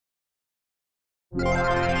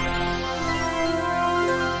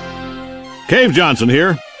Cave Johnson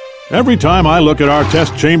here. Every time I look at our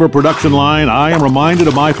test chamber production line, I am reminded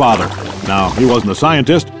of my father. Now, he wasn't a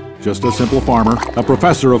scientist, just a simple farmer, a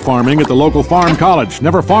professor of farming at the local farm college,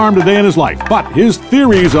 never farmed a day in his life. But his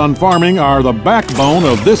theories on farming are the backbone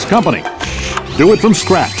of this company. Do it from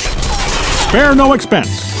scratch. Spare no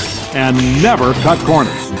expense. And never cut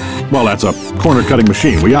corners. Well, that's a corner-cutting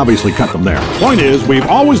machine. We obviously cut them there. Point is, we've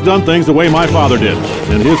always done things the way my father did.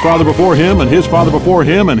 And his father before him, and his father before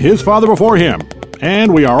him, and his father before him.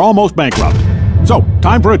 And we are almost bankrupt. So,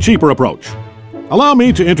 time for a cheaper approach. Allow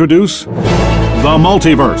me to introduce the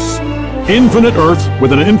multiverse. Infinite Earths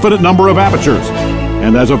with an infinite number of apertures.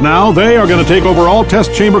 And as of now, they are going to take over all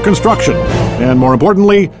test chamber construction. And more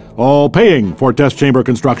importantly, all paying for test chamber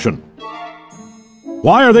construction.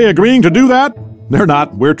 Why are they agreeing to do that? They're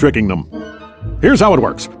not. We're tricking them. Here's how it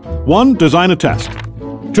works. 1, design a test.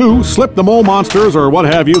 2, slip the mole monsters or what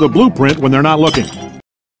have you the blueprint when they're not looking.